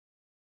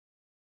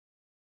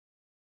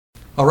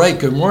All right,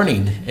 good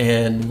morning,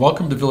 and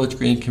welcome to Village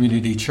Green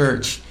Community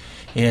Church.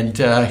 And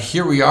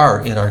here we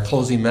are in our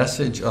closing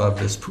message of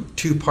this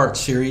two-part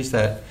series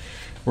that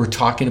we're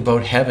talking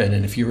about heaven.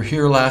 And if you were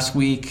here last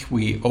week,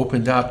 we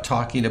opened up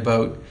talking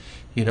about,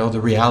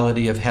 the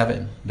reality of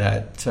heaven.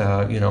 That,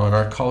 in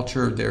our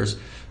culture, there's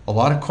a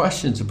lot of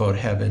questions about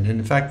heaven.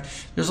 And in fact,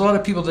 there's a lot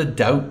of people that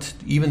doubt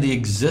even the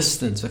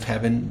existence of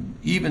heaven.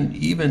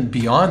 Even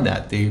beyond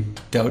that, they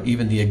doubt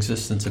even the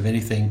existence of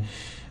anything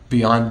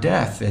beyond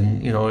death.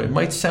 And it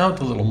might sound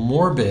a little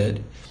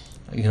morbid,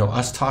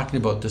 us talking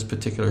about this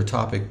particular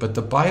topic, but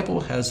the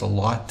Bible has a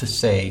lot to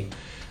say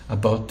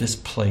about this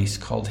place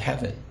called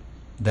heaven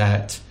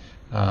that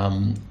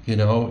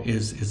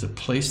is a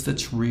place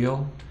that's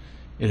real.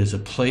 It is a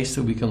place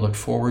that we can look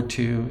forward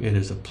to. It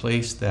is a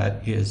place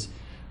that is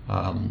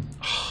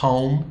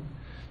home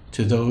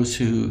to those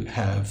who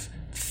have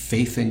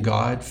faith in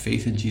God,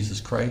 faith in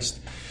Jesus Christ.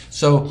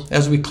 So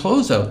as we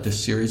close out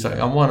this series,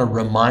 I want to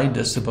remind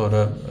us about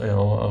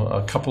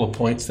a couple of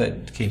points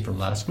that came from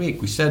last week.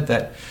 We said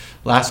that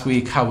last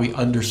week how we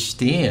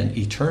understand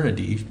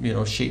eternity,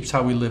 shapes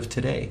how we live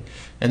today.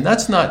 And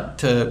that's not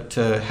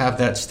to have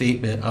that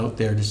statement out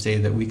there to say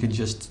that we can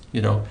just,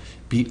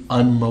 be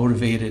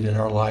unmotivated in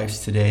our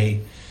lives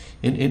today,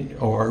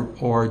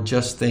 or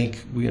just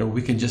think,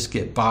 we can just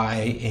get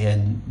by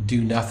and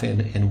do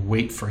nothing and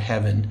wait for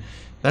heaven.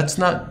 That's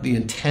not the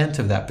intent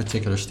of that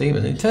particular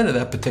statement. The intent of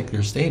that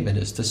particular statement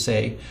is to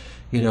say,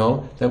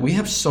 that we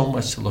have so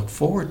much to look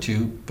forward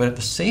to, but at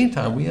the same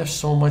time, we have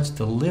so much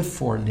to live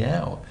for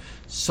now.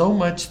 So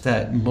much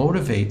that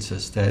motivates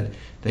us,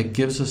 that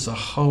gives us a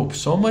hope,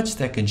 so much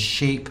that can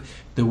shape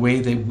the way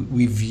that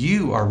we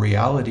view our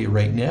reality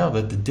right now,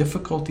 that the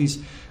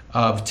difficulties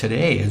of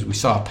today, as we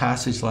saw a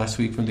passage last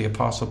week from the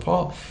Apostle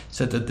Paul,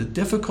 said that the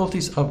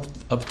difficulties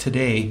of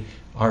today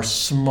are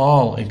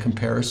small in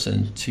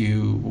comparison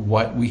to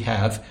what we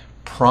have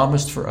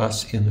promised for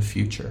us in the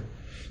future.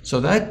 So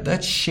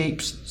that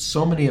shapes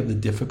so many of the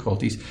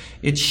difficulties.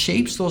 It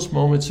shapes those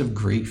moments of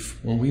grief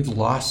when we've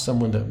lost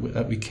someone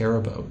that we care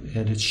about.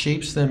 And it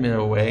shapes them in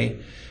a way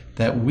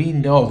that we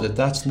know that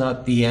that's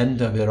not the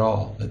end of it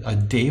all. That a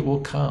day will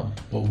come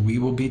when we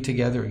will be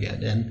together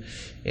again.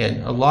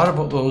 And a lot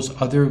of those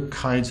other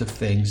kinds of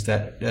things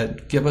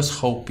that give us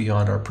hope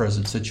beyond our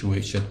present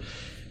situation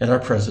and our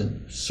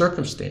present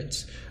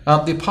circumstance.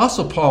 The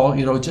Apostle Paul,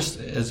 just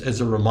as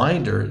a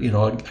reminder,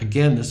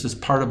 again, this is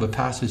part of a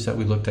passage that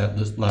we looked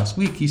at last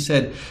week. He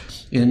said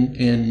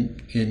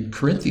in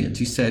Corinthians,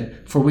 he said,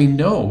 "For we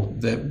know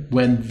that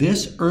when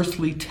this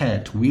earthly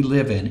tent we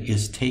live in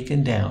is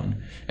taken down,"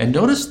 and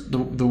notice the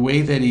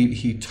way that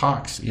he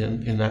talks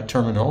in that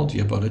terminology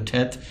about a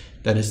tent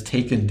that is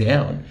taken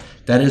down.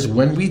 That is,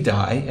 when we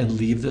die and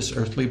leave this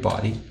earthly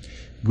body,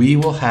 we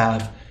will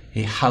have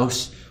a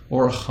house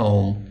or a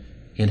home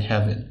in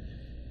heaven,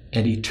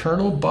 an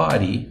eternal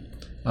body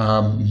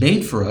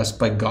made for us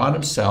by God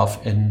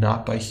himself and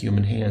not by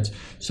human hands.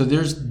 So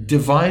there's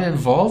divine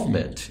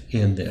involvement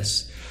in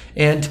this.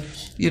 And,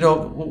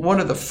 one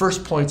of the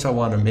first points I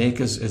want to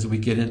make as we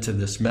get into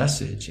this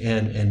message,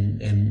 and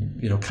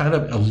kind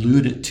of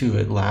alluded to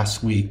it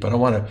last week, but I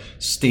want to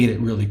state it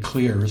really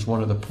clear as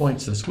one of the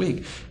points this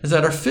week, is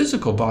that our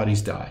physical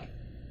bodies die,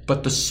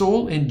 but the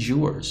soul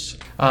endures.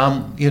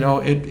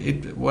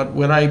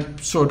 When I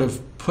sort of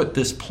put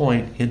this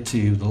point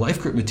into the life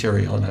group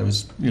material, and I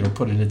was,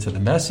 putting it into the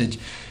message,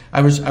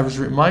 I was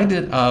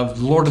reminded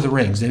of Lord of the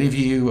Rings. Any of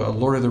you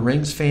Lord of the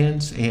Rings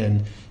fans?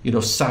 And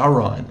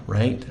Sauron,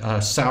 right?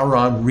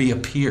 Sauron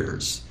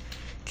reappears.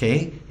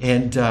 Okay,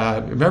 and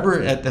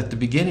remember at the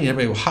beginning,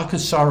 everybody, well, how could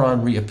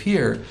Sauron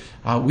reappear?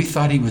 We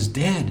thought he was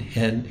dead,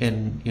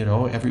 and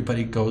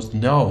everybody goes,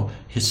 no,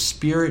 his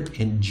spirit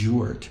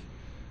endured.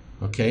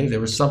 Okay, there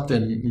was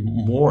something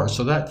more.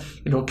 So that,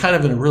 kind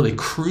of in a really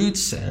crude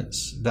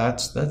sense,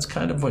 that's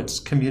kind of what's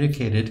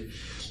communicated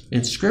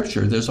in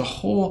Scripture. There's a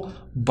whole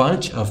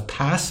bunch of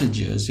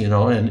passages,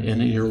 and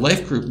in your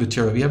life group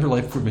material, if you have your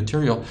life group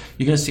material,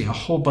 you're going to see a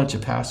whole bunch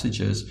of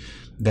passages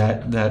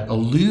that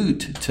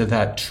allude to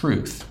that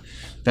truth.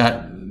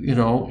 That,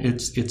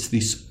 it's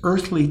this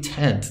earthly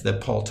tent that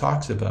Paul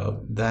talks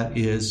about that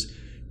is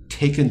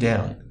taken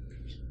down.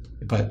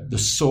 But the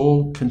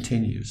soul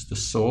continues, the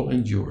soul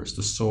endures,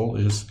 the soul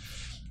is,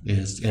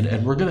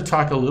 and we're going to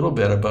talk a little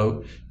bit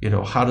about,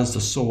 how does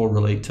the soul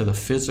relate to the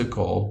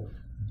physical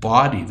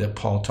body that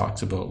Paul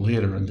talks about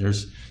later. And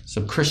there's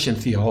some Christian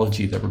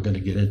theology that we're going to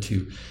get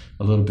into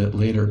a little bit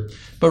later.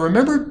 But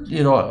remember,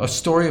 a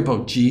story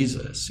about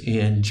Jesus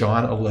in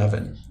John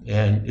 11,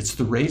 and it's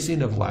the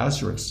raising of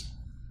Lazarus.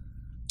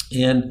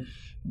 And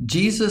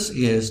Jesus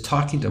is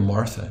talking to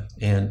Martha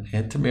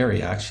and to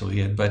Mary,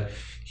 actually, but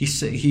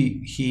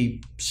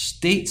he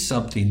states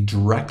something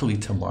directly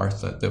to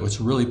Martha that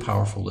was really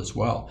powerful as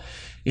well.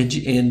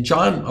 In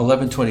John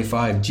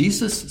 11:25,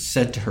 Jesus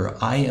said to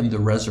her, "I am the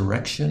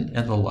resurrection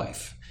and the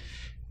life.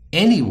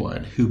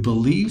 Anyone who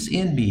believes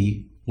in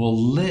me will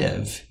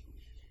live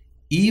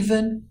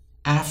even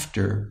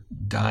after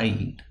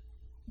dying."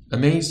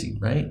 Amazing,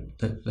 right?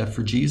 That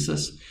for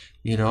Jesus,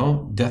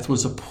 Death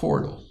was a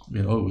portal.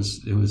 It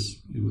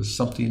was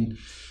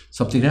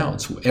something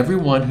else.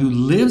 Everyone who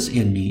lives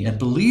in me and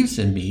believes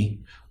in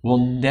me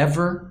will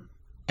never,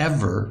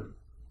 ever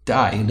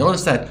die. You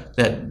notice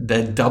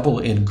that double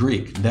in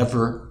Greek,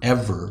 never,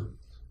 ever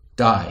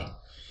die.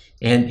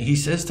 And he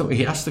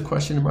asks the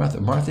question to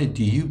Martha, Martha,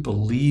 do you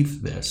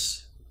believe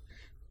this?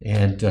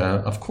 And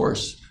of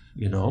course,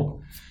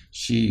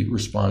 she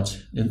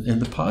responds in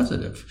the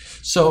positive.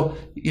 So,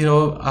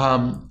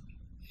 even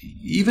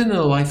in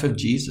the life of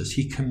Jesus,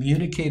 he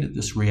communicated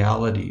this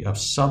reality of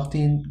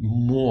something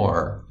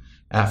more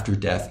after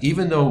death.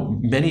 Even though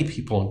many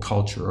people in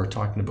culture are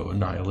talking about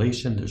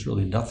annihilation, there's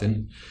really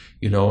nothing,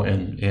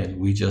 and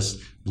we just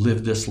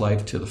live this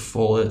life to the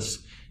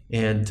fullest.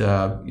 And,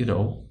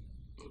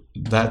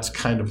 that's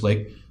kind of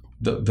like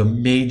the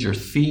major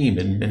theme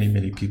in many,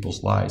 many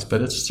people's lives.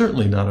 But it's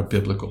certainly not a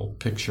biblical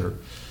picture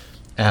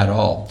at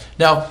all.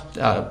 Now,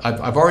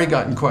 I've already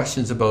gotten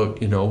questions about,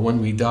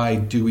 when we die,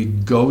 do we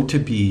go to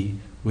be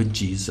with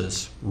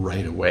Jesus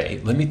right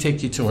away? Let me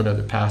take you to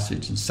another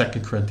passage in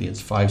 2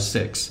 Corinthians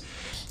 5:6.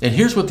 And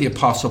here's what the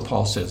Apostle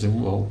Paul says,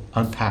 and we'll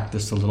unpack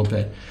this a little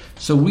bit.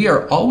 So we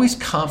are always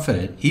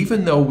confident,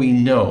 even though we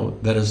know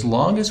that as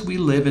long as we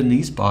live in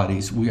these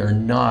bodies, we are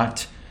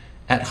not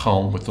at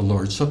home with the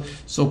Lord.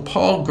 So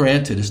Paul,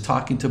 granted, is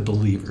talking to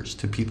believers,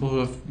 to people who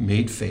have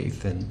made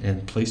faith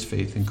and placed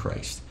faith in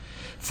Christ.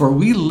 For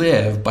we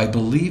live by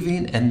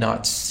believing and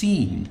not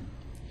seeing.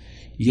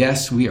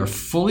 Yes, we are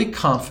fully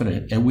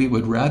confident, and we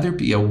would rather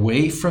be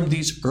away from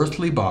these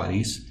earthly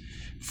bodies,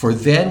 for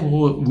then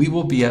we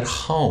will be at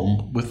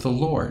home with the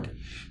Lord.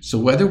 So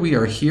whether we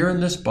are here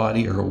in this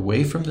body or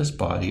away from this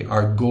body,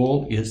 our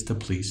goal is to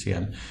please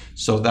him.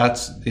 So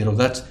that's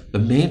the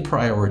main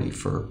priority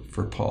for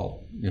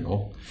Paul,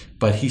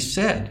 But he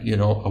said,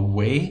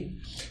 away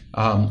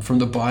from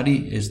the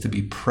body is to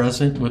be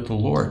present with the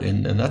Lord.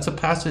 And that's a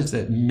passage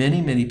that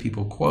many, many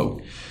people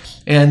quote.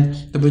 And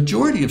the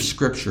majority of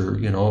Scripture,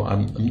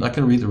 I'm not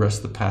going to read the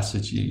rest of the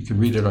passage. You can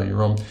read it on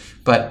your own.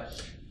 But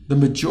the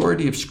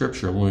majority of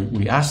Scripture, when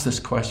we ask this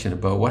question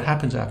about what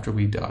happens after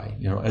we die,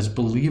 as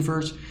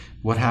believers,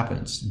 what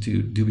happens?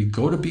 Do we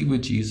go to be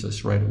with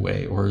Jesus right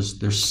away? Or is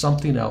there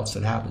something else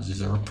that happens? Is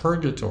there a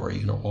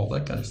purgatory? All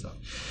that kind of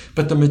stuff.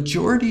 But the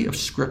majority of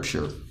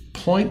Scripture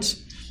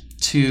points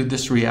to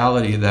this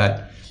reality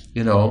that,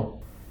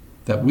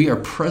 that we are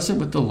present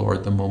with the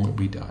Lord the moment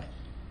we die.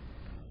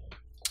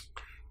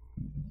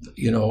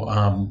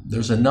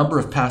 There's a number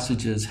of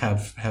passages,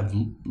 have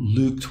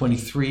Luke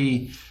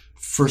 23,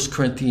 1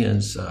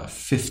 Corinthians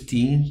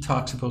 15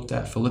 talks about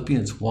that,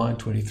 Philippians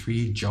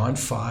 1:23, John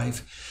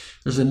 5.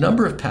 There's a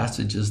number of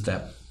passages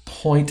that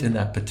point in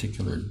that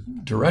particular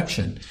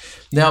direction.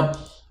 Now,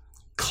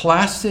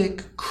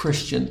 classic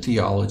Christian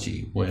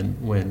theology,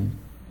 when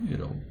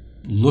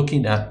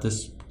looking at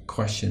this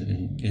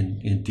question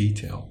in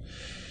detail,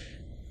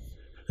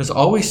 has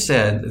always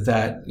said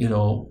that,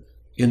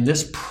 in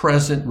this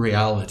present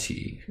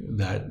reality,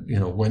 that,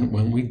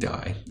 when we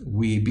die,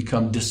 we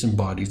become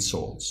disembodied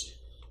souls,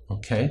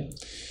 okay?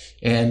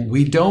 And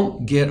we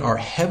don't get our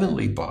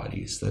heavenly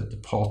bodies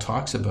that Paul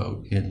talks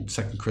about in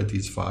 2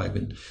 Corinthians 5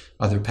 and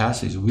other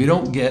passages. We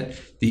don't get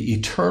the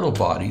eternal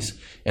bodies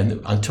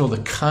until the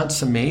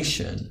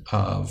consummation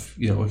of,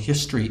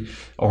 history,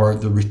 or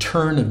the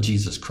return of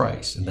Jesus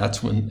Christ. And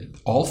that's when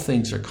all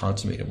things are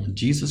consummated, when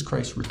Jesus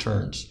Christ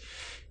returns.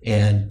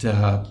 And,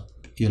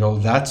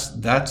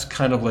 that's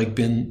kind of like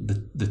been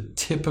the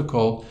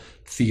typical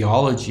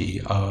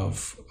theology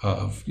of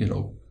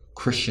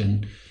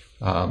Christian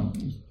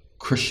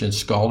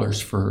scholars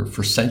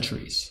for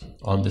centuries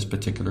on this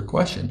particular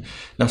question.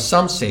 Now,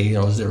 some say,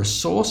 is there a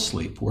soul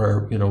sleep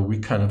where, we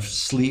kind of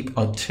sleep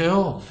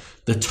until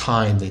the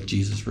time that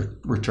Jesus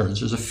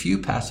returns? There's a few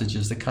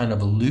passages that kind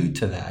of allude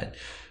to that,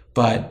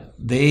 but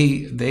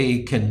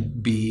they can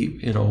be,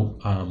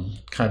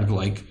 kind of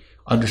like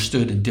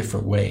understood in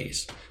different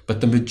ways. But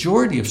the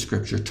majority of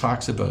Scripture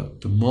talks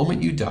about the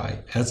moment you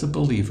die as a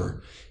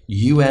believer,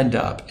 you end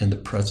up in the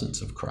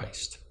presence of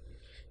Christ.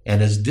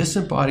 And as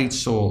disembodied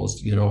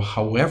souls,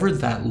 however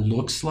that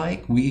looks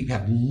like, we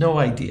have no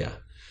idea.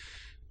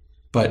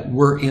 But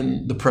we're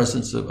in the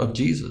presence of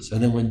Jesus.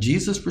 And then when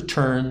Jesus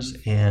returns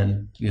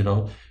and,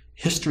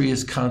 history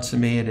is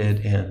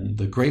consummated, and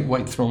the great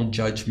white throne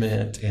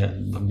judgment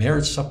and the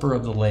marriage supper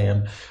of the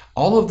Lamb,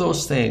 all of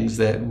those things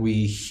that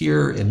we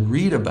hear and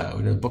read about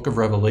in the book of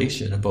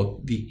Revelation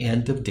about the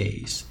end of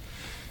days,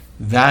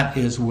 that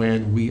is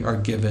when we are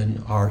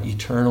given our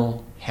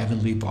eternal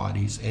heavenly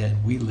bodies,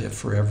 and we live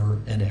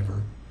forever and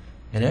ever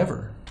and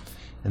ever.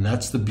 And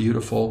that's the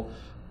beautiful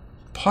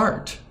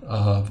part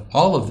of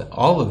all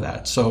of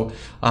that. So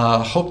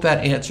hope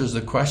that answers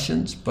the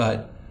questions.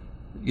 But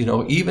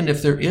even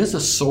if there is a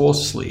soul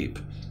sleep,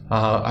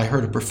 I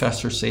heard a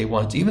professor say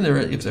once, even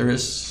if there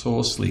is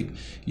soul sleep,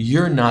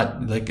 you're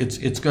not like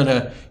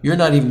you're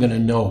not even gonna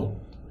know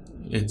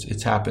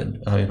it's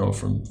happened.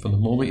 From the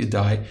moment you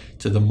die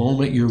to the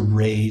moment you're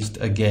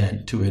raised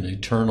again to an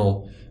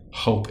eternal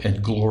hope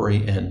and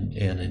glory and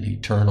an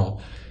eternal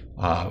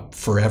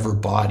forever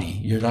body.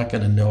 You're not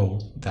going to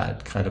know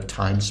that kind of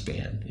time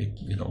span,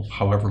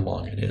 however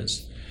long it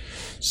is.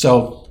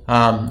 So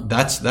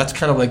that's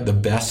kind of like the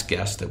best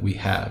guess that we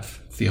have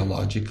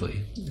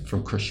theologically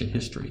from Christian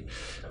history.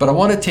 But I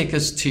want to take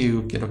us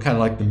to kind of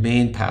like the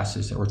main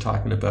passage that we're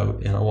talking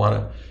about, and I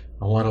want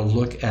to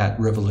look at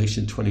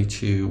Revelation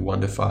 22,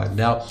 1-5.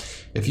 Now,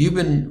 if you've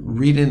been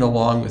reading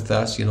along with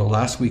us,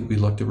 last week we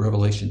looked at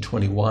Revelation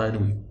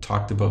 21. We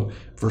talked about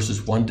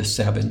verses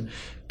 1-7.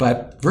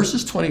 But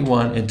verses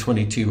 21 and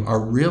 22 are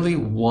really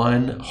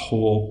one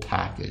whole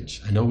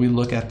package. I know we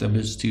look at them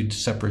as two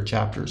separate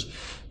chapters,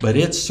 but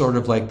it's sort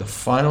of like the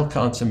final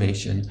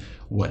consummation,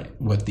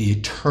 what the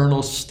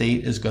eternal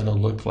state is going to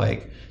look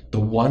like, the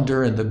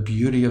wonder and the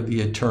beauty of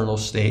the eternal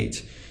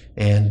state.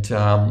 And,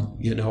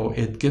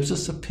 it gives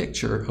us a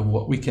picture of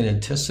what we can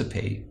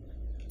anticipate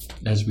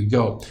as we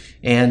go.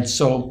 And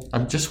so I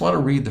just want to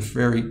read the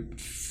very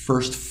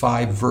first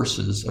 5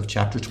 verses of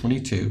chapter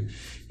 22.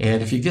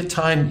 And if you get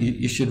time,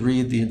 you should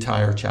read the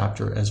entire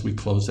chapter as we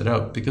close it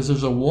out, because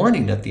there's a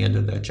warning at the end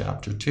of that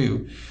chapter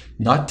too,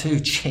 not to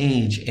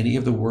change any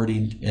of the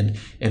wording. And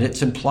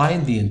it's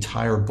implying the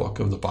entire book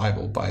of the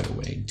Bible, by the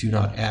way. Do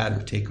not add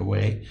or take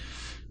away.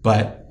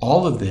 But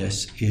all of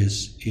this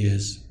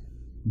is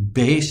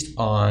based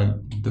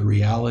on the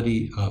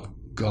reality of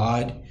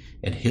God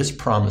and his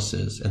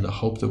promises and the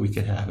hope that we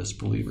can have as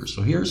believers.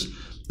 So here's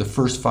the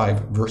first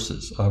 5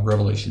 verses of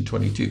Revelation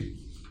 22.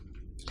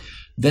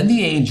 Then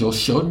the angel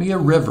showed me a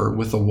river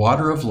with the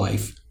water of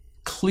life,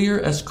 clear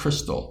as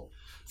crystal,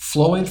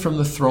 flowing from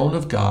the throne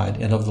of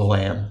God and of the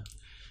Lamb.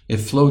 It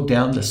flowed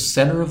down the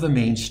center of the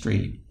main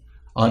street.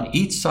 On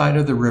each side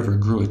of the river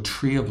grew a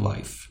tree of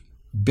life,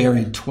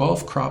 bearing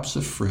 12 crops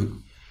of fruit,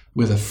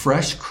 with a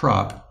fresh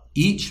crop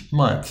each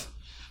month.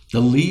 The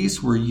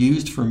leaves were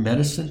used for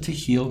medicine to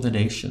heal the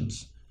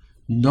nations.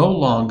 No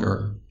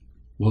longer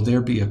will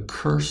there be a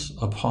curse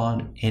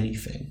upon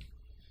anything,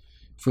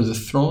 for the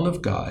throne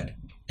of God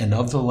and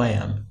of the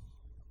Lamb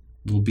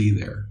will be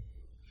there,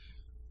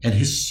 and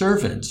his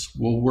servants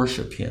will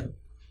worship him,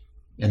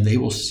 and they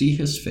will see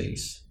his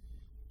face,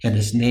 and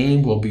his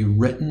name will be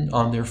written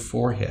on their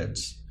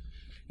foreheads,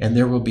 and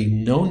there will be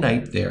no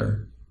night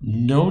there,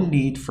 no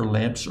need for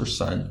lamps or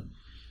sun,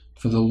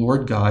 for the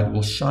Lord God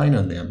will shine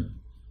on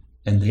them,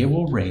 and they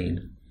will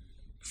reign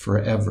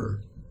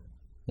forever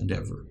and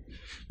ever.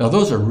 Now,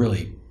 those are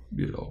really,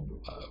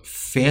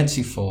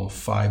 fanciful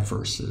 5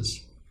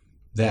 verses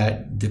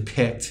that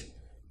depict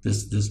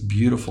this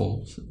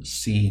beautiful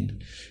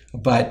scene.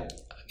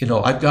 But,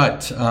 I've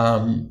got,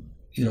 7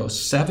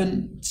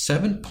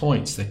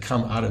 points that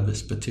come out of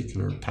this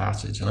particular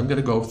passage, and I'm going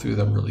to go through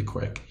them really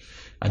quick.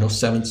 I know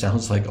 7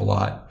 sounds like a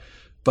lot,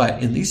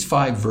 but in these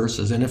 5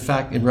 verses, and in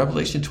fact, in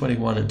Revelation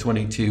 21 and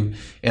 22,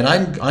 and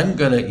I'm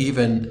going to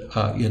even,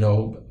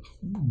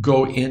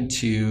 go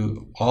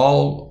into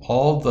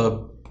all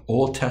the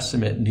Old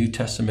Testament, New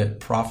Testament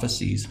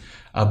prophecies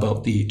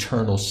about the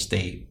eternal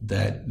state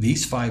that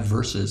these 5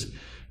 verses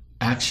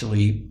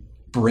actually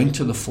bring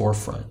to the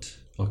forefront.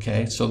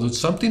 Okay, so there's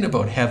something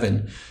about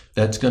heaven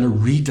that's going to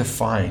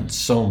redefine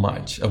so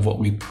much of what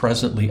we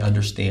presently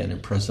understand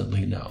and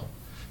presently know.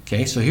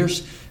 Okay, so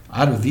here's,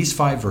 out of these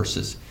 5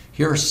 verses,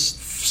 here are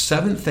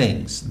 7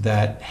 things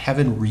that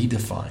heaven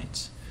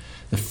redefines.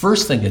 The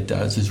first thing it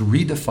does is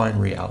redefine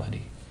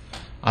reality.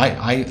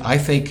 I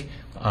think,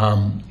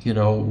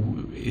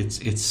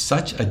 it's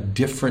such a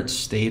different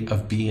state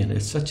of being.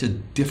 It's such a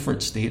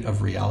different state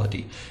of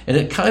reality. And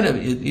it's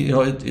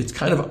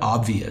kind of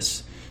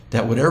obvious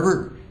that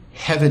whatever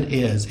heaven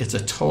is, it's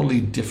a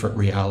totally different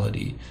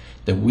reality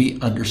that we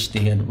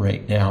understand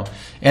right now.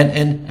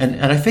 And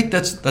I think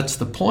that's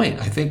the point.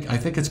 I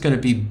think it's going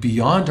to be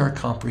beyond our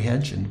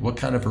comprehension what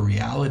kind of a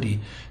reality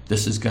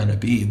this is going to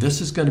be.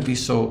 This is going to be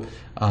so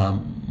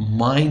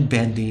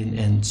mind-bending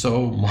and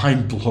so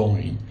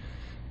mind-blowing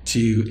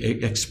to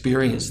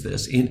experience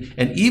this.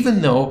 And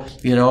even though,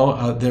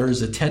 there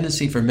is a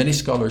tendency for many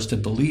scholars to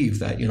believe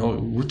that,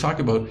 we're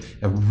talking about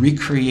a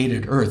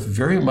recreated earth,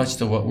 very much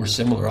to what we're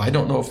similar. I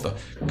don't know if the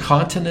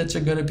continents are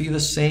going to be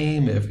the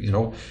same, if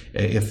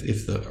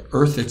the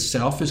earth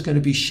itself is going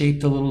to be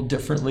shaped a little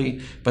differently,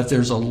 but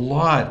there's a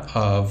lot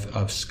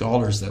of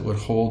scholars that would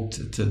hold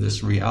to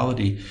this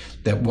reality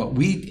that what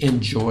we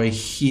enjoy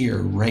here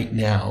right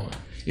now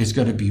is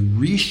going to be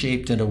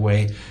reshaped in a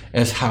way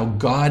as how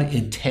God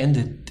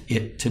intended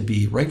it to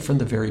be right from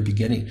the very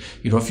beginning.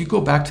 If you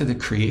go back to the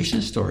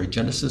creation story,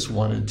 Genesis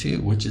 1 and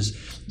 2, which is,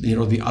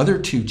 the other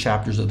 2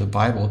 chapters of the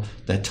Bible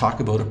that talk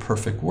about a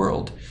perfect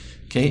world.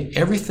 Okay,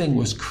 everything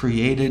was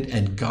created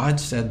and God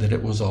said that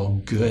it was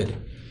all good.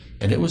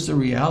 And it was the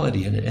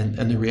reality. And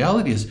the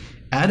reality is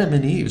Adam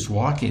and Eve's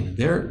walking.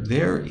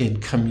 They're in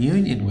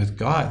communion with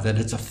God, that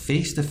it's a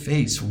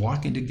face-to-face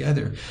walking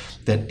together,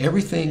 that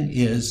everything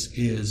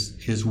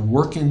is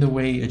working the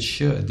way it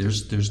should.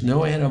 There's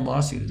no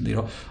animosity.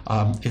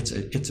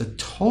 It's a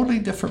totally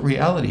different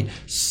reality.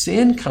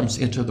 Sin comes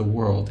into the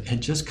world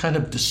and just kind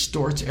of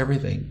distorts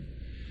everything.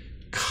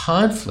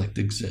 Conflict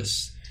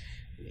exists.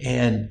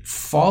 and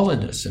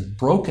fallenness and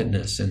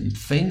brokenness and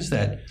things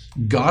that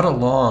got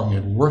along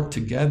and worked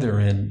together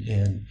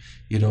and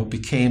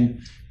became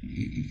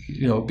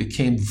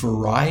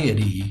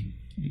variety,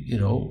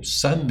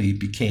 suddenly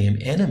became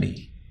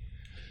enemy.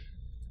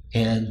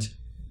 And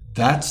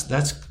that's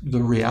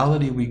the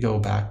reality we go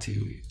back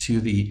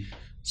to the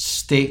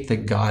state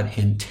that God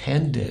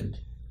intended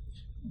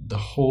the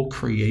whole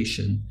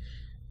creation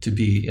to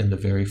be in the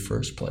very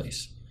first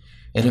place.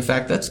 And in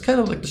fact, that's kind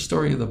of like the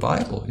story of the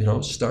Bible.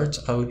 Starts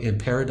out in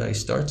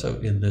paradise, starts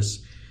out in this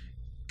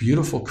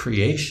beautiful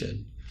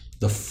creation.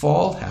 The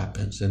fall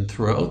happens, and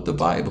throughout the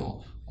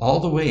Bible, all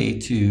the way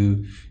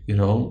to,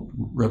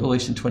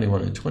 Revelation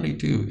 21 and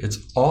 22, it's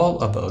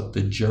all about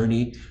the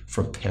journey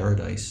from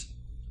paradise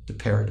to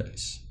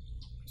paradise.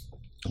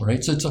 All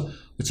right, so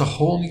it's a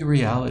whole new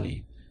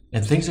reality,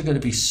 and things are going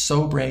to be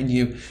so brand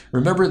new.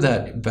 Remember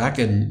that back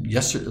in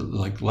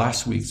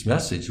last week's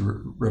message,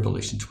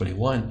 Revelation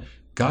 21,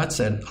 God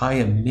said, "I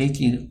am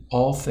making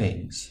all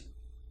things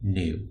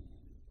new."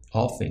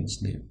 All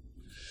things new.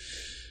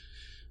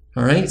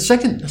 All right.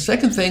 Second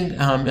thing,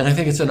 and I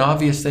think it's an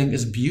obvious thing,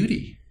 is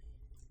beauty.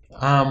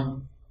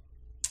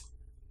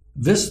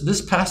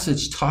 This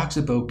passage talks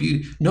about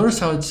beauty. Notice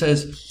how it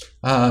says,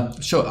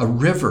 "Show a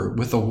river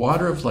with the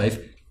water of life,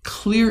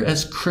 clear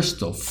as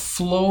crystal,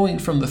 flowing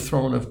from the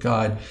throne of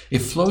God. It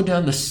flowed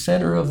down the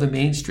center of the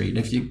main street." And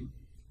if you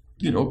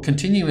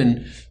continue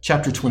in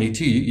chapter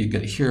 22, you're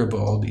going to hear about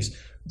all these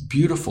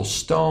beautiful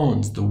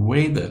stones, the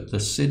way that the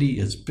city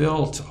is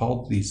built,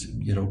 all these,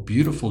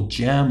 beautiful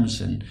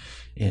gems and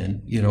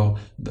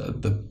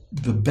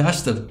the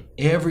best of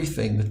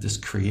everything that this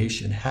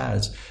creation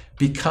has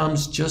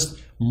becomes just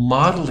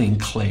modeling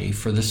clay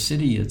for the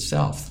city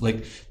itself.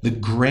 Like the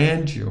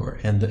grandeur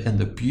and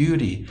the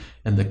beauty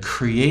and the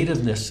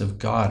creativeness of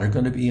God are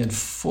going to be in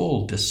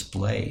full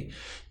display.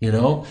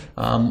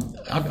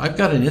 I've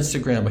got an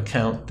Instagram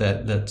account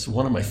that's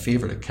one of my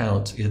favorite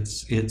accounts.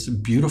 It's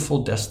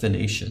Beautiful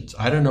Destinations.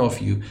 I don't know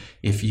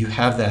if you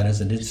have that as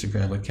an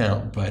Instagram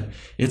account, but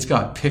it's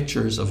got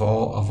pictures of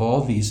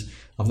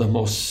the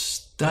most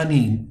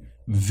stunning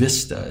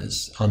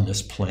vistas on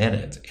this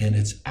planet, and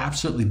it's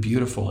absolutely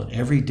beautiful. And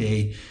every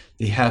day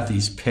they have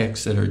these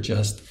pics that are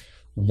just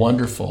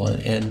wonderful,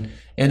 and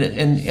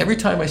every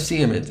time I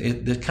see them,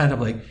 it's kind of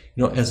like,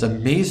 as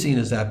amazing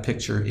as that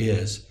picture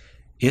is,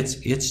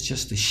 it's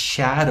just a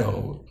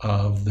shadow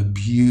of the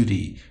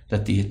beauty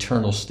that the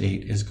eternal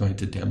state is going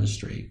to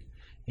demonstrate,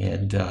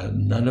 and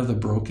none of the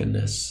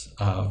brokenness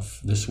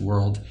of this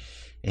world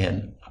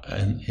and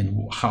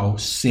how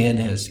sin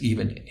has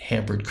even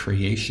hampered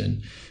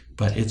creation.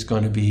 But it's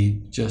going to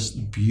be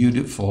just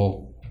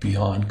beautiful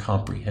beyond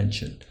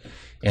comprehension.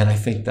 And I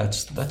think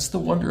that's the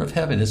wonder of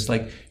heaven. It's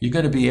like you're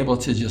going to be able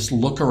to just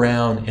look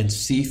around and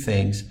see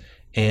things,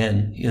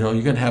 and you're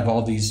going to have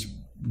all these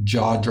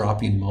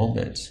jaw-dropping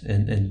moments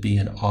and be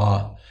in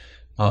awe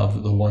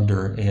of the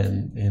wonder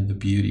and the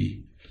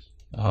beauty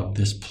of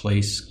this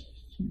place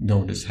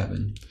known as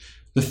heaven.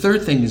 The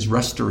third thing is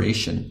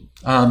restoration.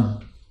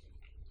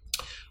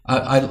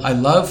 I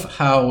love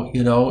how,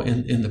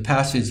 in the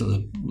passage of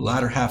the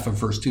latter half of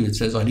verse 2, it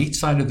says, "On each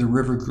side of the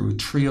river grew a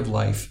tree of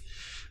life,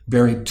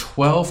 bearing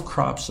 12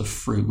 crops of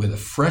fruit, with a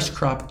fresh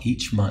crop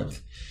each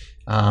month.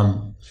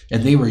 And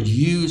they were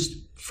used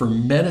for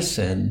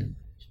medicine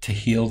to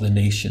heal the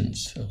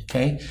nations."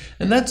 Okay,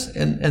 and that's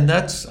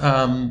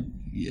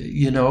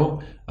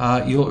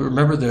you'll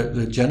remember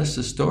the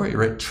Genesis story,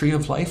 right? Tree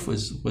of life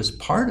was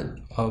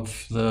part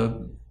of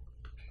the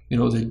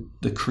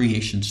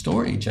creation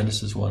story,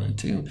 Genesis 1 and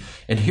 2.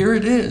 And here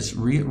it is,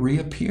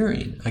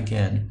 reappearing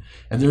again.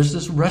 And there's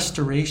this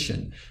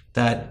restoration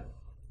that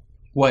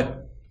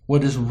what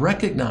is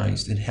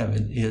recognized in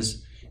heaven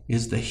is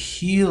the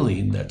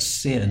healing that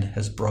sin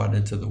has brought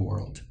into the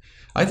world.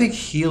 I think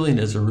healing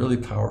is a really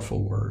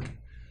powerful word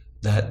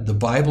that the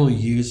Bible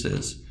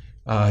uses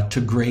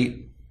to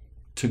great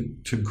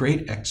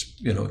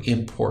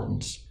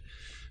importance.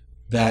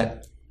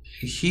 That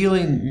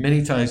healing,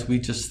 many times we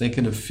just think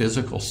in a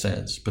physical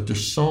sense, but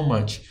there's so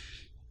much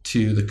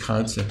to the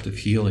concept of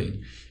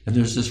healing. And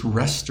there's this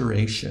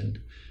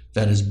restoration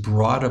that is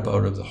brought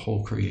about of the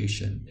whole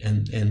creation.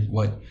 And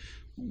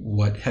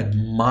what had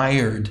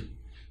mired,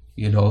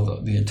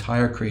 the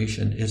entire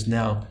creation is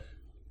now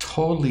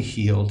totally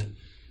healed,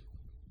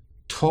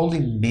 totally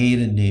made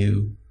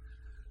anew.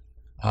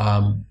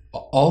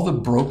 All the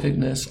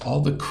brokenness,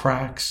 all the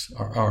cracks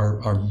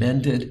are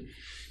mended.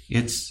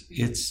 It's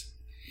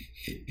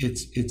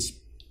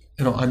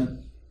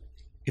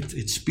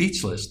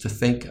speechless to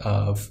think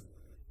of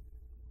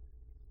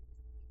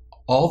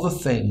all the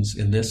things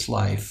in this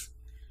life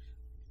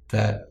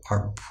that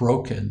are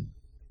broken,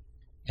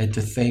 and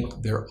to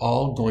think they're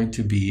all going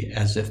to be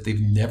as if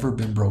they've never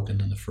been broken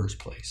in the first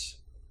place.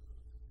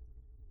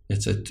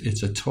 It's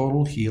a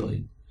total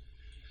healing.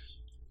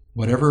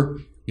 Whatever,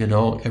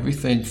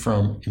 everything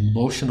from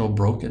emotional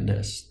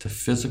brokenness to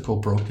physical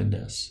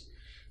brokenness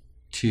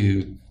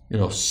to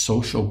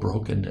social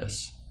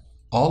brokenness,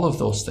 all of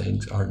those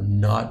things are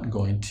not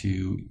going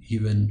to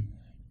even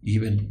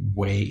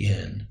weigh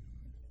in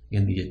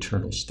in the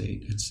eternal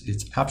state.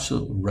 It's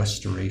absolute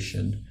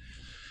restoration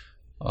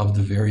of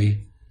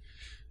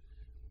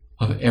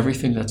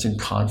everything that's in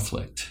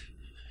conflict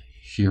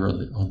here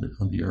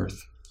on the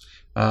earth.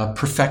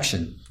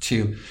 Perfection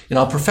too.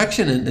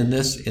 Perfection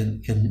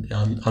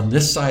on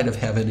this side of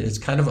heaven is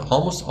kind of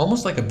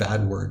almost like a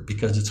bad word,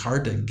 because it's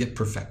hard to get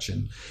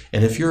perfection.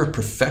 And if you're a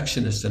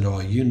perfectionist and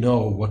all, you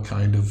know what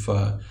kind of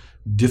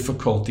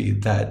difficulty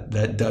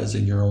that does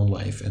in your own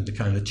life and the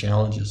kind of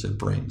challenges it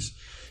brings.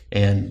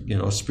 And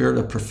a spirit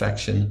of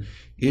perfection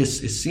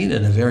is seen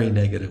in a very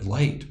negative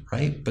light,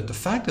 right? But the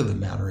fact of the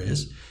matter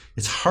is,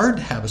 it's hard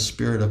to have a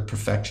spirit of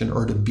perfection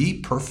or to be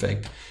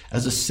perfect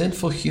as a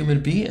sinful human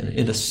being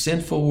in a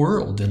sinful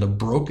world, in a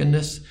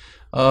brokenness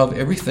of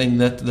everything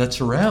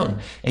that's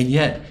around. And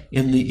yet,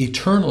 in the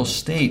eternal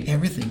state,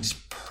 everything's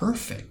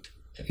perfect.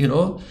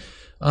 No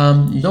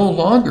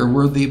longer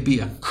will there be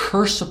a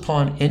curse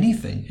upon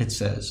anything, it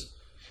says.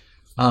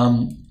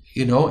 And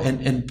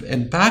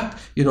back,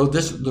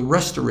 the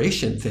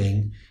restoration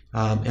thing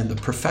and the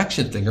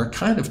perfection thing are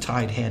kind of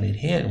tied hand in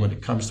hand when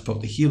it comes to both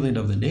the healing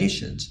of the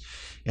nations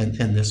and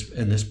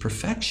this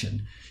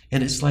perfection.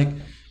 And it's like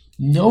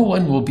no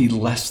one will be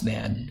less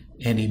than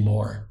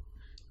anymore.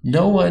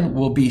 No one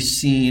will be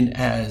seen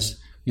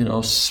as,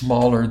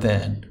 smaller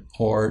than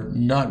or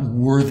not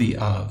worthy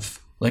of.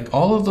 Like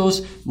all of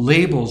those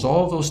labels,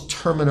 all of those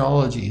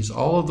terminologies,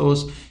 all of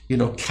those,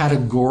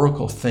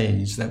 categorical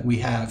things that we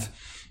have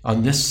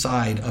on this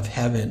side of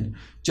heaven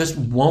just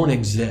won't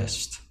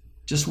exist.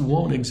 Just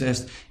won't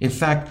exist. In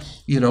fact,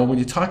 when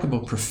you talk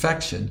about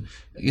perfection,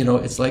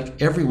 it's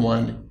like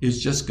everyone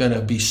is just going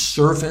to be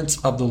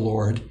servants of the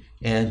Lord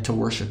and to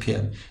worship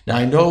him. Now,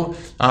 I know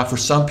for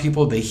some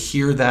people, they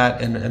hear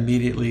that and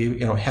immediately,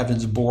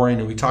 heaven's boring.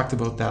 And we talked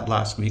about that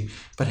last week.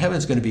 But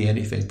heaven's going to be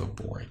anything but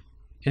boring.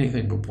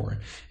 Anything but boring.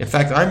 In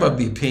fact, I'm of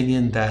the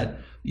opinion that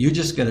you're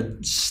just going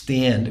to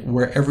stand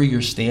wherever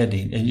you're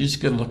standing. And you're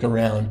just going to look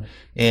around.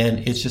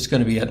 And it's just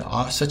going to be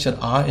such an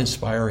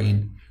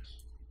awe-inspiring,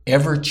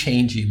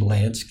 ever-changing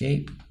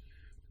landscape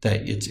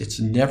that it's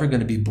never going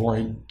to be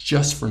boring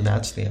just from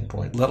that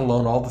standpoint, let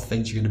alone all the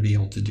things you're going to be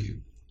able to do.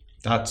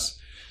 That's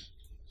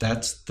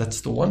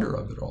the wonder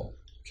of it all.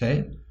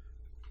 Okay.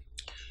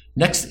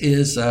 Next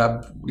is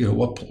what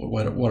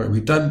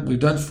we've done. We've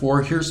done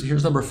 4.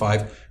 Here's number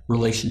 5: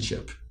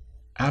 relationship,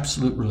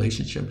 absolute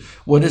relationship.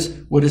 What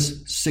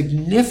is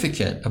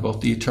significant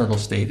about the eternal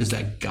state is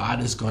that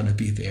God is going to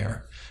be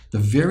there. The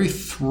very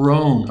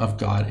throne of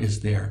God is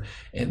there.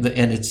 And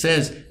it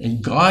says,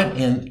 and God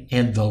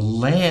and the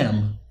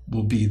Lamb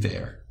will be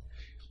there.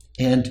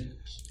 And,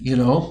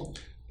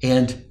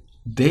 and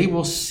they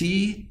will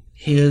see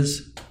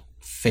his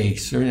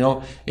face.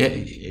 Or,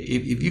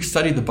 if you've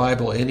studied the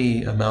Bible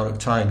any amount of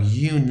time,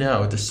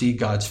 to see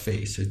God's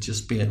face, it's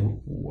just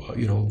being,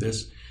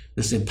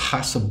 this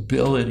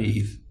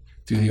impossibility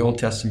through the Old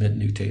Testament,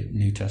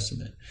 New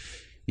Testament.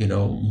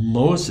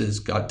 Moses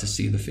got to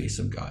see the face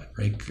of God,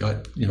 right?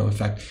 God, in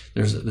fact,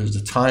 there's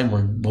a time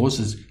where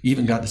Moses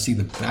even got to see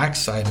the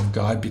backside of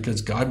God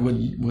because God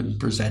wouldn't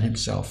present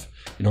himself.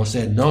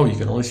 Said, no, you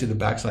can only see the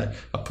backside.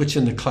 I'll put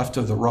you in the cleft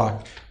of the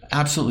rock.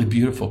 Absolutely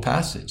beautiful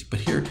passage. But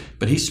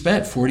he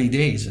spent 40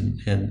 days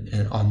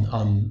and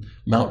on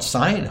Mount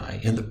Sinai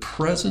in the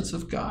presence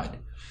of God.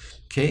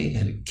 Okay,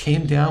 and it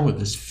came down with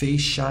his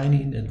face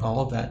shining and all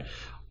of that.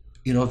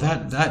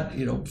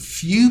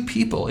 Few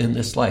people in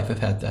this life have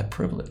had that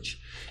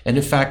privilege. And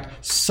in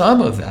fact,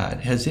 some of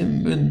that has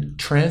even been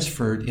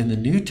transferred in the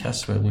New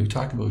Testament when we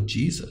talk about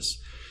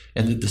Jesus.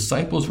 And the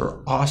disciples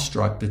were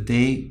awestruck that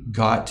they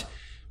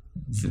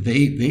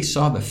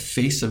saw the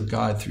face of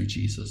God through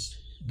Jesus.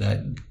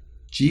 That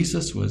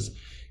Jesus was,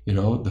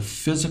 the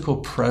physical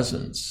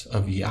presence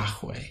of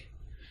Yahweh.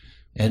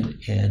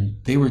 And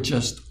they were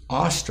just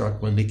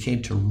awestruck when they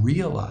came to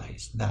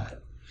realize that.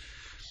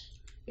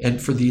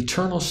 And for the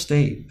eternal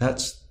state,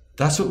 that's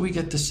what we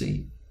get to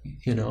see.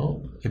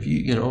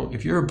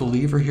 If you're a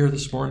believer here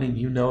this morning,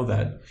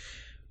 that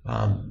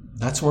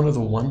that's one of the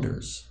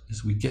wonders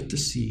is we get to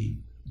see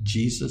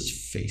Jesus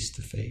face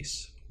to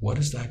face. What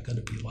is that going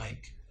to be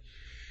like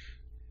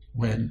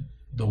when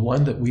the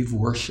one that we've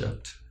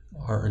worshipped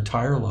our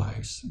entire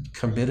lives,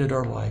 committed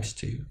our lives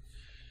to,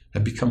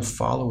 have become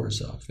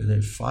followers of, and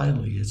then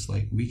finally it's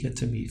like we get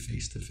to meet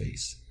face to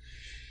face.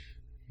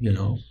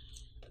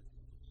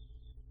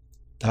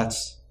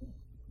 That's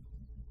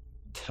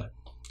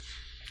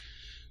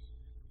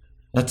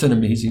an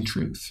amazing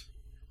truth.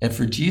 And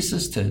for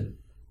Jesus to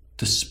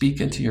speak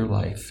into your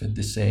life and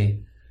to say,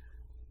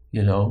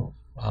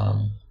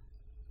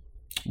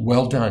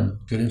 well done,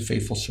 good and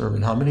faithful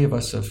servant. How many of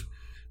us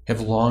have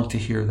longed to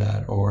hear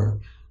that or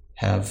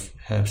have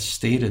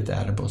stated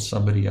that about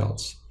somebody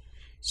else,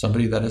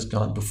 somebody that has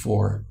gone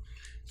before?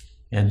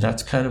 And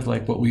that's kind of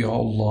like what we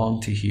all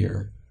long to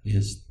hear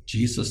is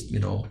Jesus,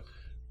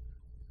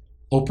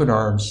 open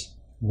arms,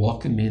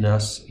 welcoming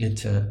us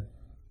into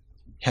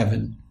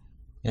heaven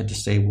and to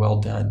say, well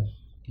done,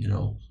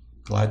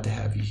 glad to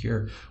have you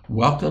here.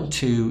 Welcome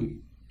to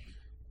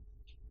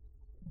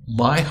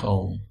my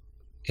home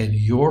and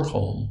your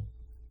home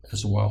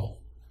as well.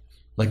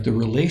 Like the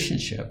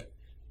relationship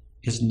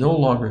is no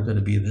longer going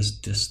to be this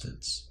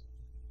distance.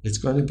 It's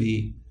going to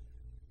be,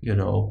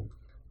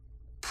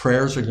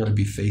 prayers are going to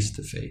be face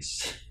to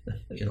face.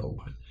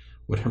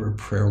 Whatever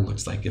prayer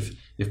looks like,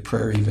 if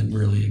prayer even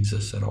really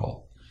exists at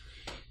all.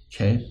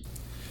 Okay.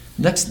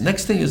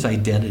 Next thing is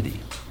identity,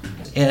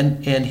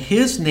 and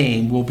his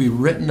name will be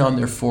written on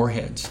their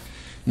foreheads.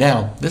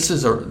 Now, this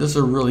is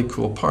a really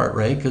cool part,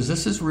 right? Because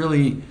this is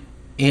really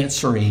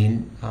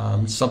answering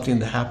something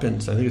that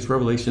happens. I think it's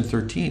Revelation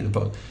 13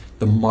 about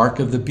the mark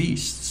of the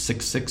beast,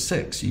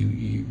 666.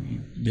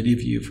 Many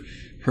of you have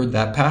heard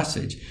that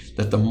passage,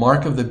 that the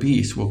mark of the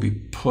beast will be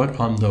put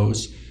on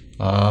those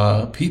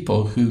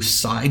people who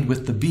side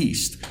with the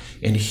beast.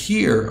 And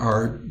here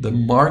are the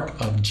mark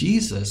of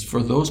Jesus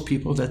for those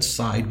people that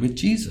side with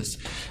Jesus.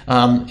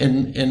 And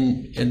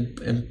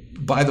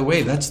by the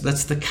way, that's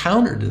the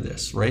counter to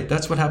this, right?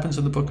 That's what happens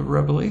in the book of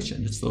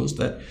Revelation. It's those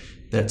that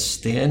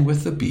stand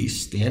with the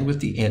beast, stand with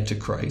the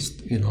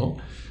Antichrist,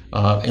 and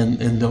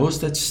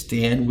those that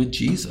stand with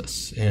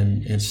Jesus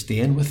and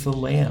stand with the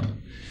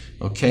Lamb.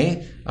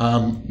 Okay.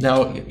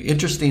 Now,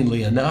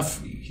 interestingly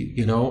enough,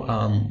 the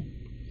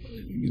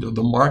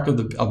mark of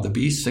the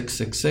beast,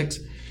 666.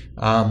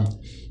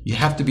 You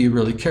have to be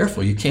really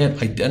careful. You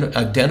can't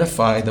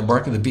identify the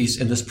mark of the beast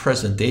in this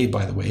present day,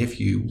 by the way, if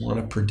you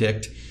want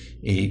to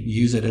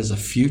use it as a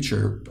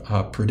future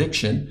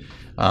prediction.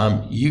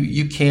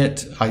 You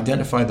can't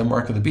identify the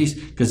mark of the beast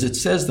because it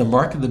says the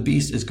mark of the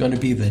beast is going to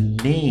be the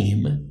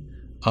name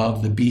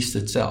of the beast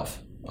itself,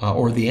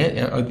 or the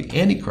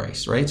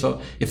Antichrist, right? So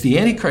if the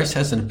Antichrist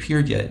hasn't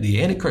appeared yet,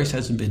 the Antichrist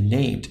hasn't been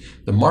named,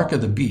 the mark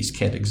of the beast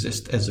can't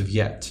exist as of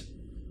yet.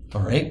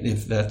 All right,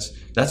 if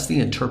that's the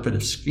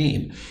interpretive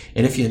scheme,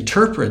 and if you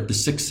interpret the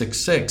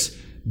 666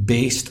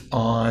 based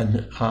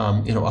on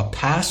a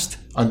past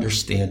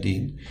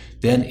understanding,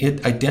 then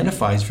it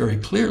identifies very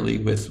clearly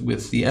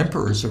with the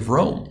emperors of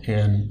Rome,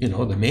 and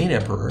the main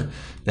emperor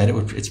that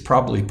it's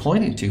probably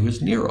pointing to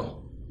is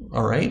Nero.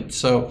 All right,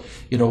 so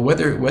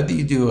whether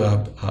you do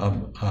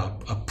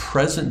a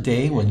present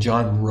day when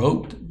John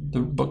wrote the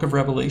book of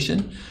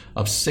Revelation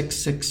of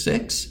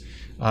 666.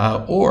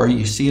 Or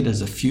you see it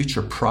as a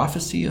future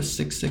prophecy of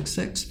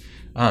 666.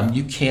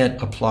 You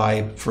can't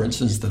apply, for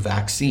instance, the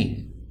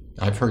vaccine.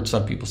 I've heard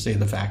some people say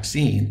the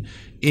vaccine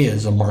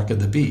is a mark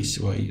of the beast.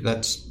 Well,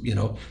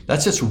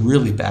 that's just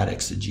really bad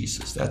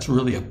exegesis. That's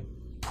really a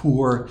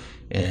poor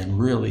and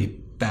really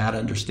bad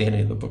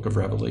understanding of the book of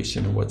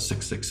Revelation and what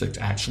 666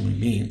 actually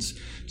means.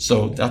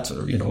 So that's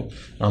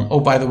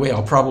by the way,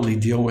 I'll probably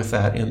deal with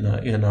that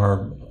in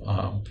our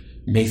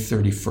May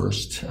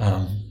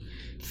 31st.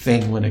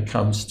 Thing when it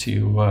comes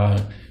to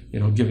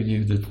giving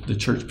you the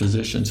church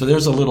position. So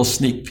there's a little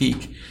sneak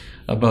peek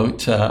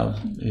about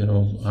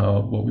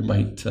what we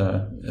might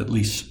at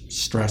least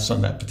stress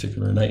on that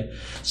particular night.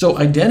 So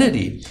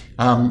identity,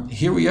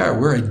 here we are.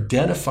 We're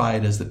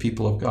identified as the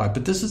people of God,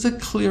 but this is a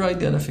clear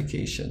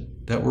identification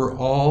that we're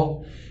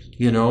all,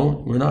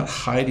 we're not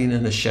hiding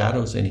in the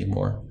shadows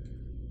anymore.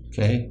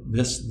 Okay,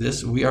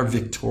 this we are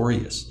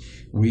victorious.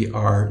 We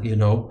are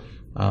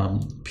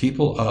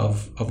people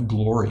of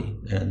glory,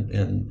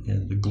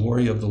 and the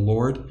glory of the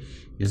Lord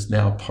is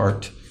now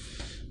part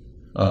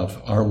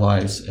of our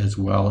lives as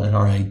well, and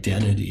our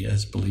identity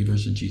as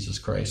believers in Jesus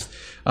Christ.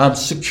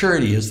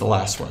 Security is the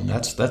last one.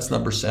 That's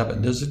number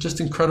 7. There's just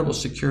incredible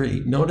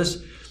security. Notice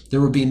there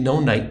will be no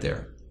night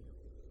there.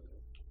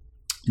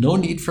 No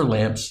need for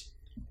lamps,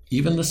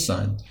 even the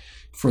sun,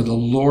 for the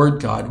Lord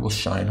God will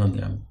shine on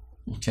them.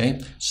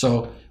 Okay,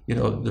 so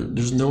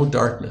there's no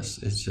darkness.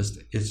 It's just.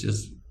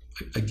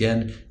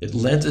 Again, it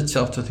lends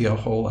itself to the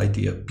whole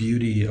idea of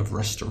beauty, of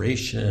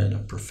restoration,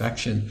 of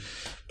perfection.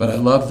 But I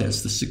love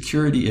this. The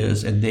security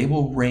is, and they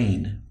will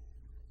reign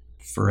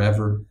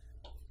forever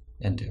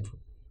and ever.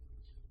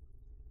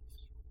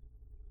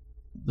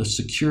 The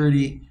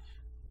security,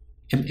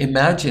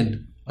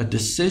 imagine a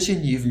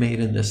decision you've made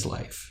in this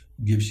life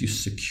gives you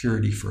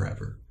security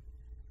forever.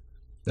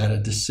 That a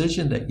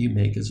decision that you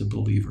make as a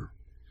believer,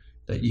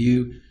 that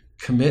you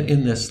commit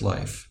in this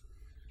life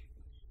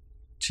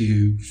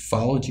to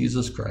follow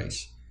Jesus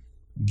Christ,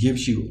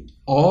 gives you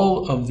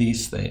all of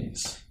these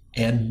things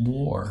and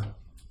more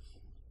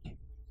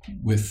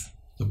with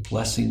the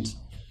blessings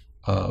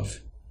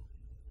of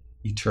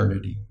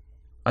eternity.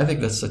 I think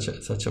that's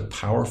such a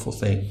powerful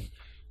thing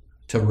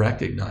to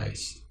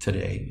recognize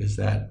today, is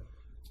that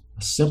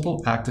a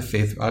simple act of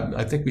faith.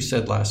 I think we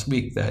said last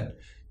week that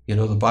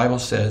the Bible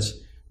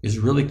says is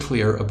really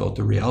clear about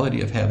the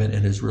reality of heaven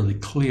and is really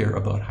clear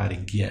about how to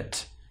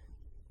get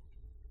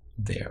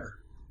there.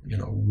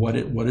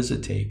 What does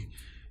it take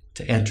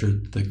to enter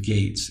the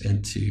gates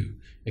and to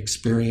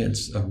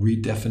experience a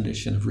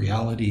redefinition of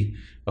reality,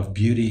 of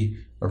beauty,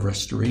 of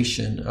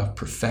restoration, of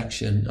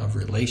perfection, of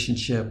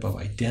relationship, of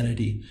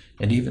identity,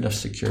 and even of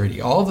security.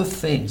 All the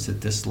things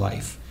that this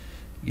life,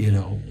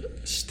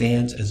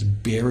 stands as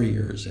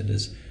barriers and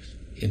as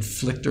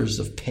inflictors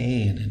of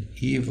pain and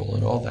evil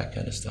and all that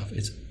kind of stuff.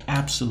 It's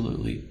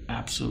absolutely,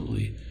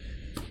 absolutely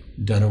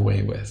done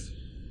away with.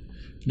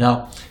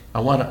 Now,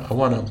 I want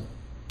to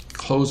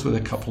close with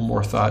a couple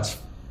more thoughts.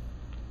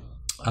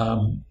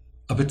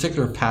 A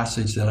particular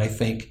passage that I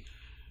think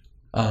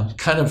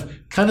kind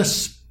of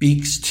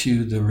speaks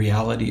to the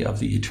reality of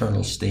the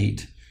eternal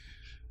state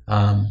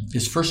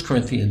is 1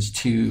 Corinthians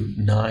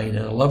 2:9. And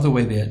I love the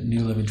way the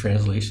New Living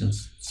Translation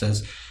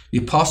says, the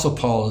Apostle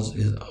Paul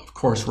is of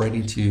course,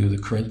 writing to the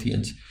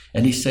Corinthians,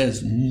 and he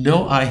says,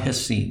 no eye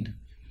has seen,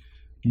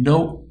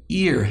 no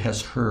ear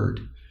has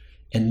heard,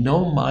 and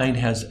no mind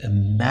has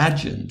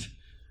imagined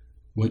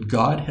what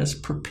God has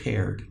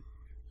prepared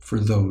for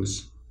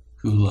those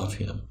who love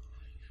him.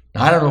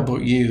 Now, I don't know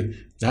about you,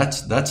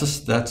 that's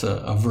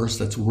a verse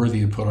that's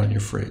worthy to put on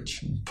your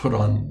fridge, put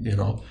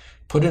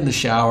in the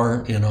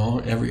shower,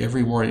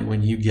 every morning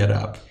when you get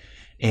up,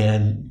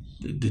 and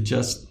to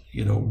just,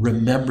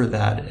 remember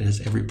that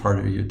as every part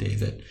of your day,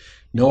 that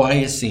no eye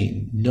has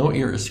seen, no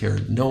ear has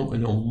heard, no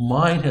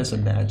mind has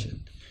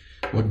imagined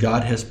what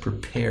God has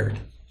prepared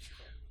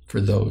for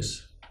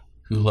those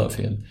who love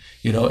him.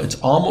 It's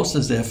almost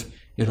as if,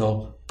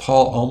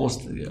 Paul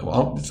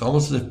it's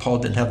almost as if Paul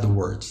didn't have the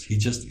words. He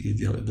just,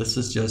 this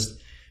is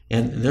just,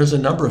 and there's a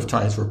number of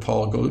times where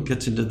Paul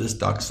gets into this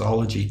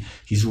doxology.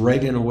 He's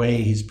writing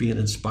away, he's being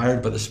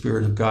inspired by the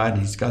Spirit of God,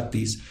 and he's got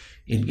these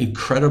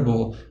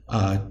incredible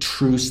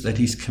truths that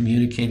he's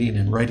communicating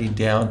and writing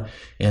down,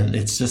 and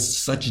it's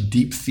just such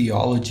deep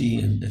theology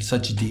and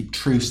such deep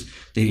truths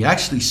that he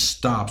actually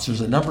stops.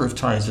 There's a number of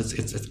times,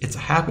 it's a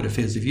habit of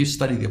his. If you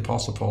study the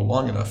Apostle Paul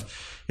long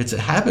enough, it's a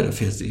habit of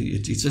his.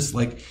 It's just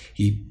like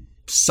he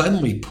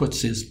suddenly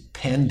puts his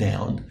pen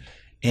down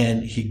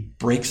and he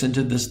breaks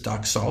into this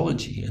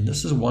doxology. And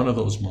this is one of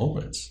those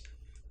moments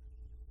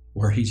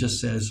where he just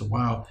says,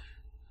 wow,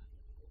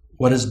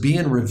 what is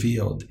being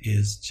revealed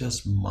is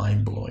just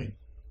mind-blowing.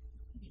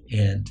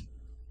 And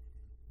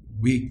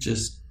we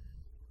just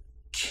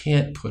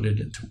can't put it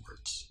into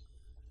words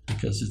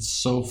because it's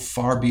so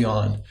far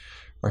beyond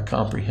our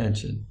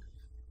comprehension.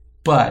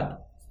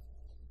 But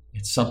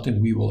it's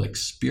something we will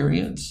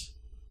experience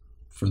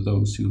for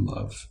those who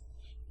love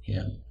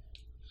him.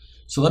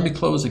 So let me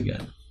close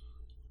again.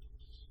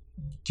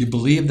 Do you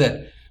believe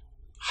that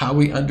how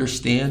we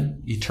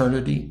understand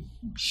eternity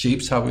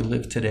shapes how we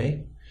live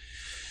today?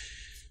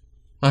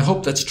 I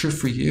hope that's true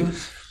for you.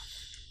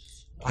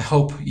 I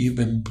hope you've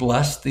been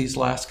blessed these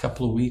last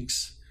couple of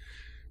weeks.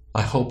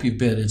 I hope you've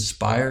been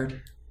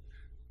inspired.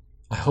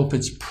 I hope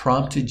it's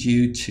prompted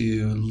you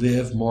to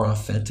live more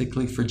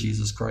authentically for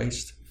Jesus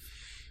Christ.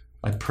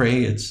 I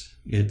pray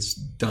it's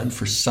done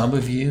for some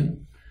of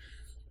you,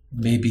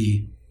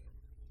 maybe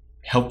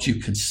helped you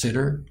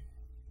consider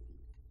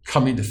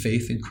coming to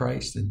faith in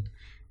Christ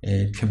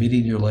and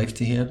committing your life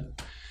to him.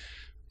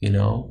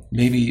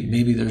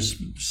 Maybe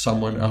there's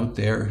someone out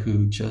there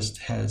who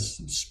just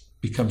has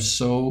become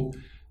so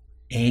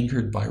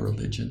angered by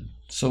religion,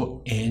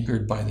 so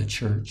angered by the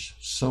church,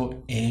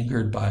 so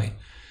angered by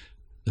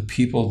the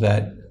people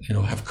that,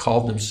 have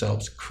called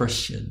themselves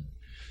Christian,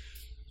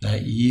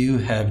 that you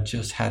have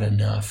just had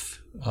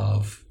enough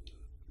of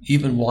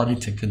even wanting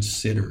to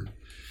consider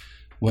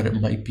what it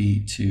might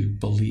be to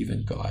believe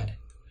in God.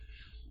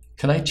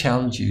 Can I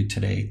challenge you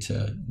today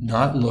to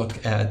not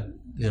look at,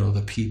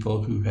 the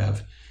people who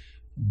have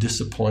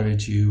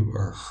disappointed you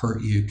or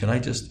hurt you? Can I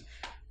just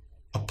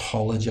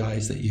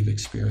apologize that you've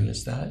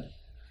experienced that?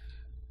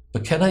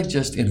 But can I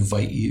just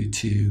invite you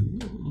to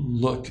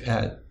look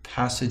at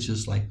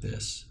passages like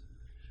this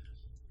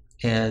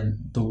and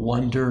the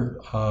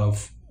wonder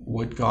of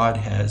what God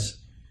has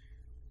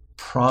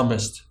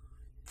promised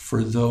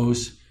for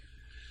those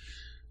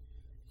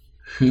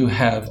who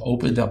have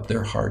opened up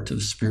their heart to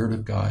the Spirit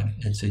of God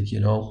and said,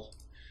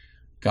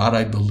 God,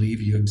 I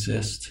believe you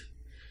exist.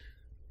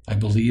 I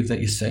believe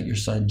that you sent your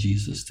son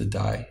Jesus to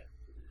die.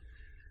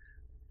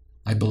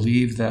 I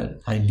believe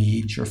that I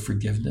need your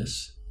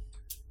forgiveness.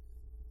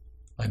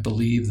 I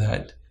believe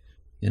that,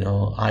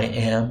 I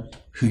am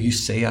who you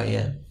say I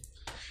am.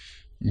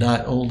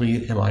 Not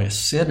only am I a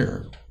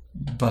sinner,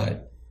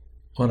 but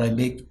when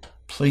I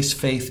place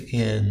faith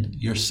in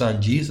your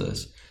son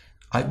Jesus,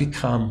 I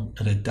become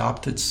an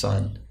adopted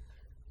son,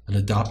 an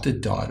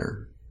adopted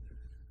daughter,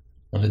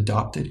 an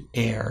adopted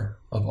heir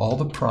of all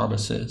the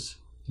promises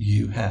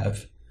you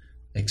have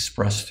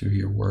expressed through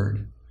your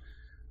word.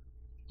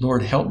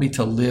 Lord, help me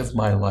to live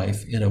my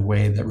life in a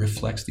way that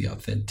reflects the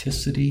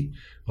authenticity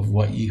of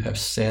what you have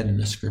said in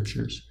the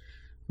scriptures.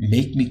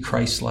 Make me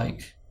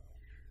Christ-like.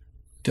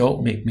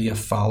 Don't make me a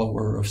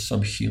follower of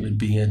some human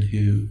being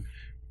who,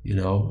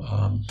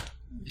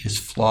 is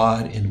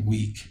flawed and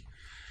weak.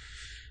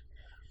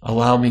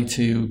 Allow me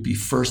to be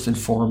first and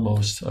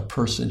foremost a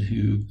person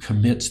who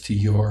commits to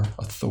your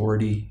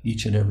authority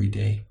each and every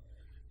day,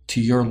 to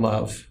your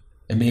love,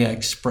 and may I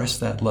express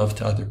that love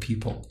to other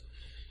people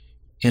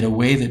in a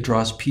way that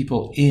draws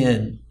people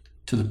in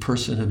to the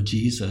person of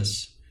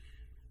Jesus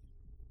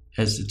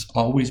as it's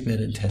always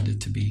been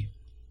intended to be.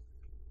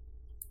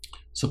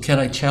 So can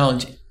I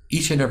challenge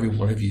each and every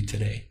one of you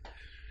today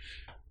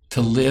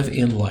to live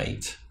in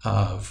light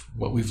of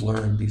what we've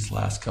learned these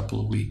last couple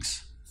of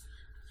weeks,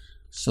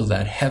 so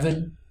that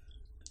heaven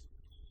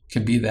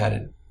can be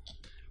that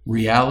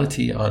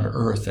reality on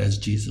earth as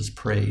Jesus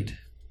prayed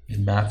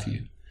in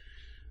Matthew.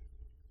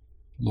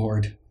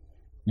 Lord,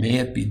 may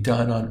it be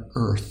done on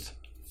earth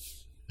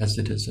as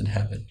it is in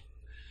heaven.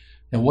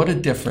 And what a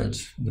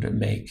difference would it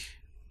make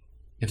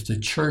if the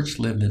church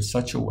lived in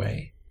such a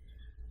way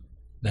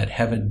that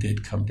heaven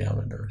did come down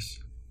on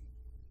earth.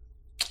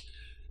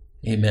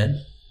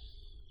 Amen.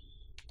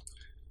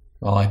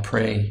 Well, I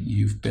pray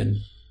you've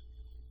been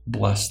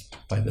blessed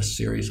by this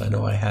series. I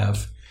know I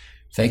have.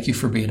 Thank you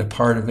for being a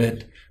part of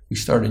it. We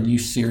start a new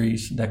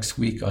series next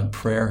week on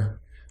prayer.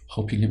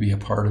 Hoping to be a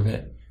part of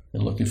it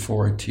and looking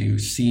forward to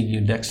seeing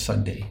you next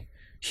Sunday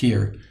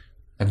here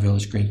at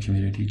Village Green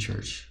Community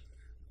Church.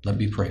 Let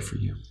me pray for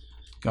you.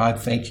 God,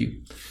 thank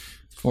you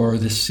for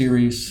this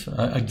series.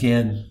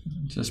 Again,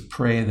 just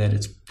pray that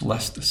it's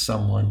blessed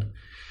someone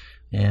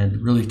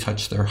and really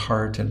touched their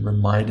heart and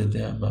reminded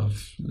them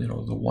of,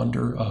 the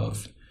wonder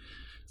of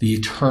the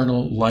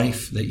eternal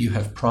life that you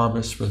have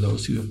promised for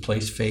those who have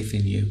placed faith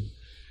in you.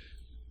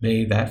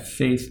 May that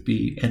faith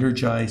be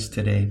energized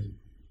today,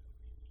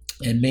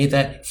 and may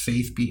that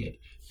faith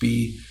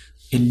be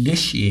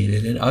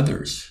initiated in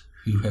others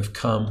who have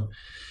come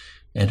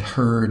and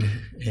heard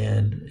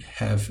and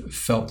have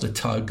felt the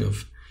tug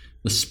of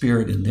the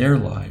Spirit in their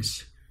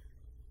lives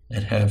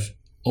and have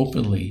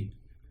openly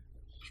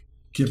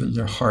given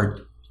their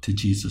heart to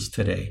Jesus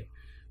today.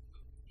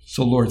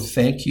 So, Lord,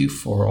 thank you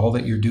for all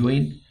that you're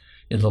doing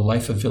in the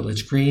life of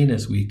Village Green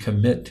as we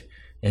commit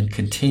and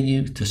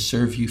continue to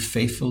serve you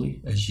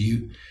faithfully, as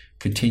you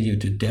continue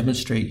to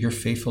demonstrate your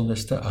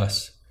faithfulness to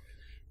us.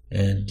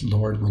 And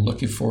Lord, we're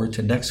looking forward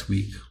to next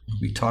week when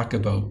we talk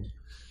about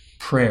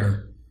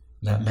prayer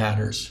that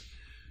matters.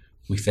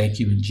 We thank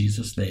you in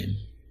Jesus' name.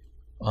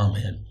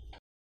 Amen.